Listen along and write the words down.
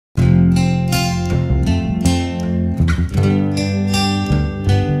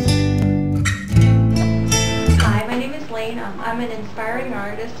I'm an inspiring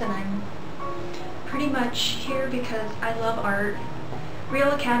artist, and I'm pretty much here because I love art.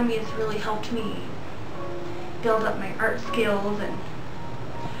 Real Academy has really helped me build up my art skills and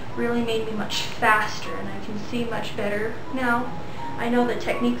really made me much faster, and I can see much better now. I know the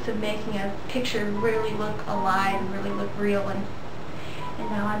techniques of making a picture really look alive and really look real, and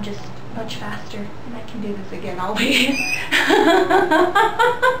now I'm just much faster, and I can do this again always.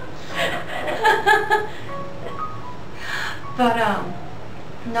 But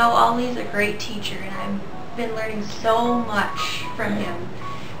no, Ollie's a great teacher, and I've been learning so much from him.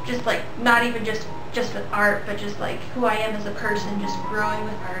 Just like, not even just with art, but just like who I am as a person, just growing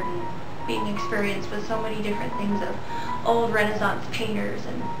with art and being experienced with so many different things of old Renaissance painters,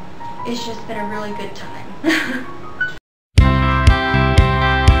 and it's just been a really good time.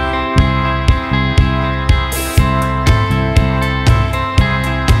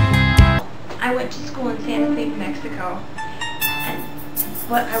 I went to school in Santa Fe, New Mexico, and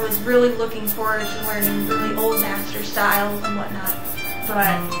what I was really looking forward to learning really old master styles and whatnot,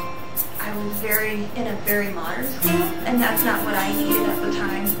 but I was in a very modern school, and that's not what I needed at the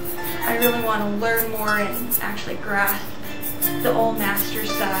time. I really want to learn more and actually grasp the old master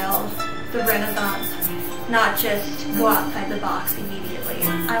style, the Renaissance, not just go outside the box immediately.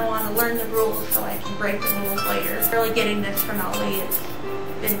 I want to learn the rules so I can break the rules later. Really getting this from Ollie, it's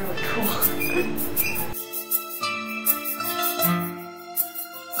been really cool.